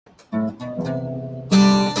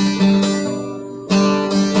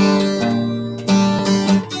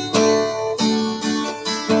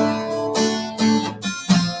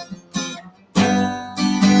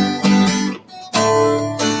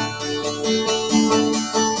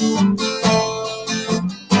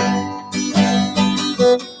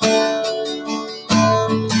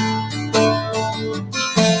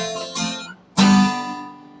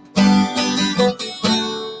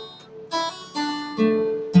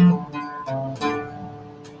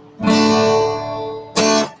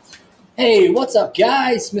Hey, what's up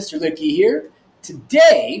guys? Mr. Lidkea here.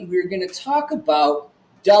 Today we're going to talk about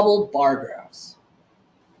double bar graphs.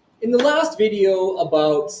 In the last video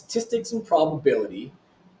about statistics and probability,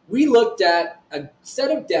 we looked at a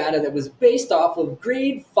set of data that was based off of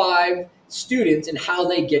grade 5 students and how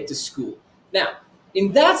they get to school. Now,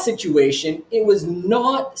 in that situation, it was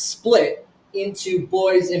not split into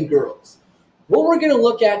boys and girls. What we're going to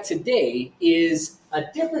look at today is a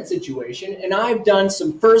different situation, and I've done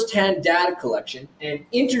some first-hand data collection and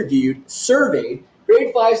surveyed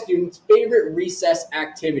grade 5 students' favorite recess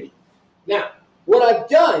activity. Now, what I've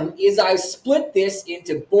done is I've split this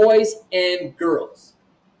into boys and girls.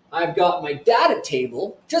 I've got my data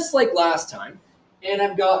table, just like last time, and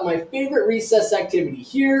I've got my favorite recess activity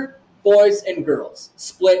here, boys and girls,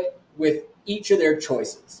 split with each of their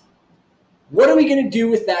choices. What are we going to do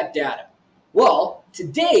with that data? Well,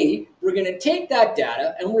 today we're going to take that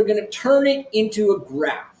data and we're going to turn it into a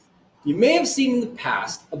graph. You may have seen in the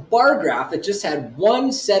past a bar graph that just had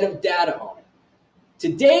one set of data on it.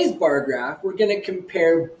 Today's bar graph, we're going to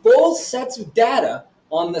compare both sets of data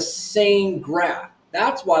on the same graph.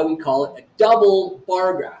 That's why we call it a double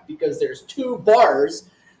bar graph, because there's two bars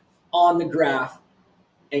on the graph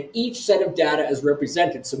and each set of data is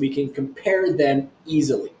represented so we can compare them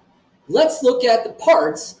easily. Let's look at the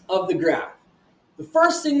parts of the graph. The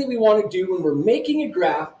first thing that we want to do when we're making a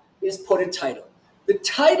graph is put a title. The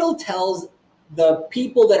title tells the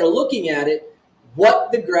people that are looking at it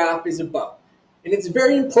what the graph is about. And it's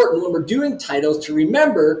very important when we're doing titles to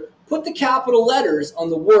remember, put the capital letters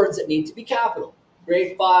on the words that need to be capital.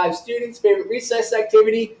 Grade 5 students' favorite recess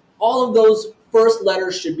activity, all of those first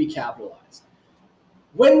letters should be capitalized.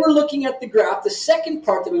 When we're looking at the graph, the second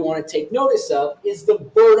part that we want to take notice of is the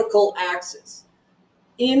vertical axis.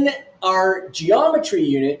 In our geometry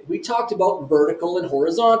unit, we talked about vertical and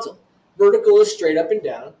horizontal. Vertical is straight up and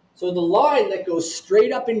down, so the line that goes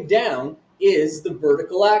straight up and down is the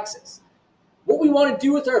vertical axis. What we want to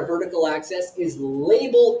do with our vertical axis is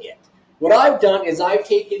label it. What I've done is I've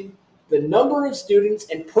taken the number of students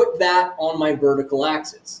and put that on my vertical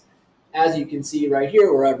axis. As you can see right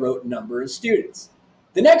here where I wrote number of students.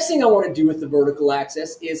 The next thing I want to do with the vertical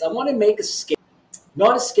axis is I want to make a scale.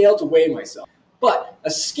 Not a scale to weigh myself, but a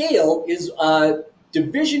scale is a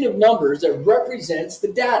division of numbers that represents the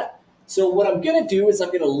data. So what I'm going to do is I'm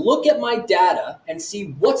going to look at my data and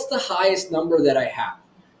see what's the highest number that I have.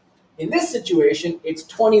 In this situation, it's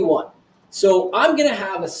 21. So I'm going to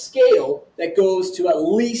have a scale that goes to at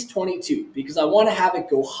least 22 because I want to have it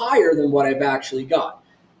go higher than what I've actually got.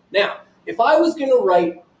 Now, if I was going to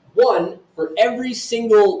write 1 for every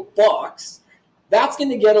single box, that's going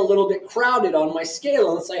to get a little bit crowded on my scale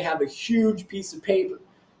unless I have a huge piece of paper.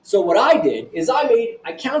 So what I did is I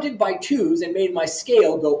counted by 2s and made my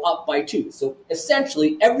scale go up by 2. So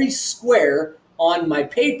essentially every square on my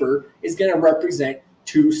paper is going to represent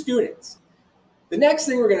 2 students. The next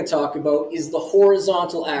thing we're going to talk about is the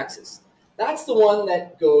horizontal axis. That's the one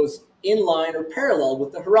that goes in line or parallel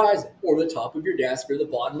with the horizon, or the top of your desk or the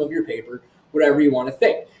bottom of your paper, whatever you want to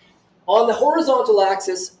think. On the horizontal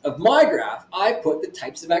axis of my graph, I put the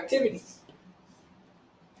types of activities.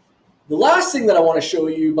 The last thing that I want to show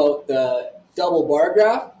you about the double bar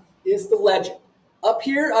graph is the legend. Up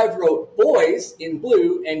here, I've wrote boys in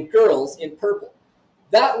blue and girls in purple.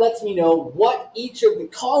 That lets me know what each of the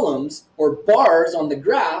columns or bars on the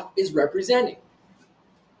graph is representing.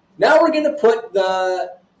 Now we're going to put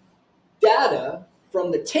the data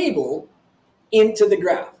from the table into the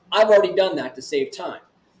graph. I've already done that to save time.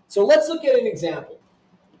 So let's look at an example.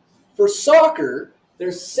 For soccer,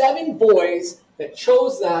 there's 7 boys that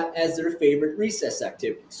chose that as their favorite recess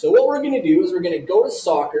activity. So what we're going to do is we're going to go to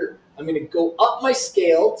soccer. I'm going to go up my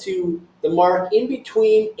scale to the mark in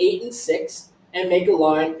between 8 and 6 and make a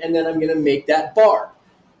line, and then I'm going to make that bar.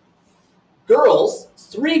 Girls,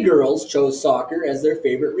 3 girls chose soccer as their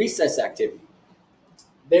favorite recess activity.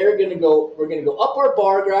 We're going to go up our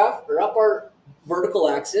bar graph, or up our vertical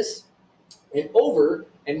axis, and over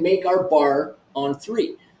and make our bar on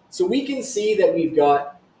 3. So we can see that we've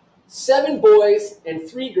got 7 boys and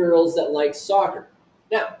 3 girls that like soccer.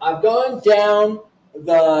 Now, I've gone down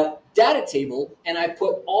the data table and I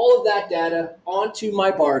put all of that data onto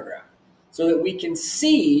my bar graph so that we can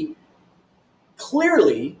see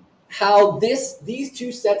clearly how these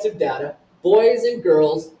 2 sets of data, boys and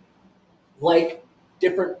girls, like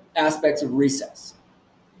different aspects of recess.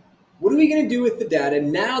 What are we going to do with the data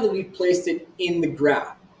now that we've placed it in the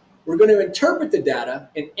graph? We're going to interpret the data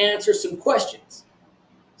and answer some questions.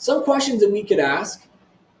 Some questions that we could ask: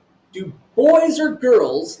 do boys or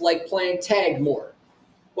girls like playing tag more?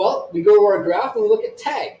 Well, we go to our graph and we look at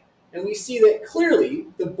tag. and we see that clearly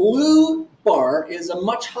the blue bar is a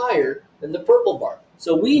much higher than the purple bar.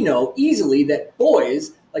 So we know easily that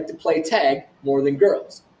boys like to play tag more than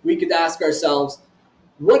girls. We could ask ourselves,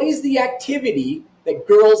 what is the activity that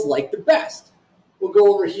girls like the best? We'll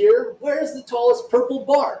go over here. Where's the tallest purple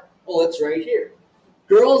bar? Oh, it's right here.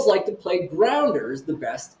 Girls like to play grounders the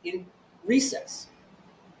best in recess.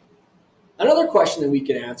 Another question that we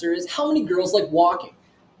could answer is, how many girls like walking?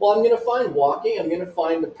 Well, I'm going to find walking, I'm going to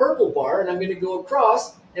find the purple bar, and I'm going to go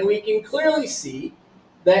across, and we can clearly see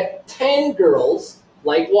that 10 girls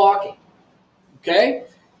like walking. Okay?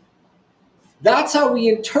 That's how we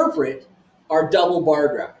interpret our double bar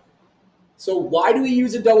graph. So why do we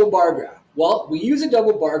use a double bar graph? Well, we use a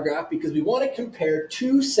double bar graph because we want to compare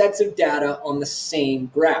two sets of data on the same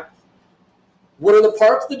graph. What are the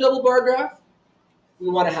parts of the double bar graph? We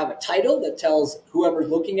want to have a title that tells whoever's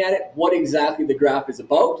looking at it what exactly the graph is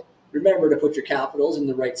about. Remember to put your capitals in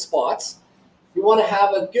the right spots. We want to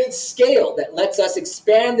have a good scale that lets us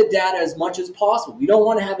expand the data as much as possible. We don't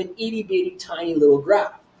want to have an itty-bitty tiny little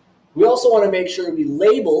graph. We also want to make sure we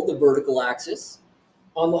label the vertical axis.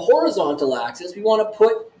 On the horizontal axis, we want to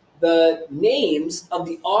put the names of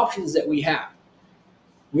the options that we have.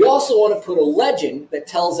 We also want to put a legend that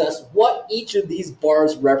tells us what each of these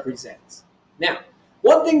bars represents. Now,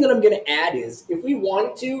 one thing that I'm going to add is, if we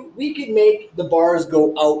wanted to, we could make the bars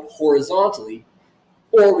go out horizontally,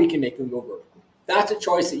 or we can make them go vertically. That's a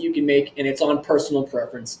choice that you can make, and it's on personal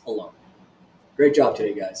preference alone. Great job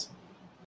today, guys.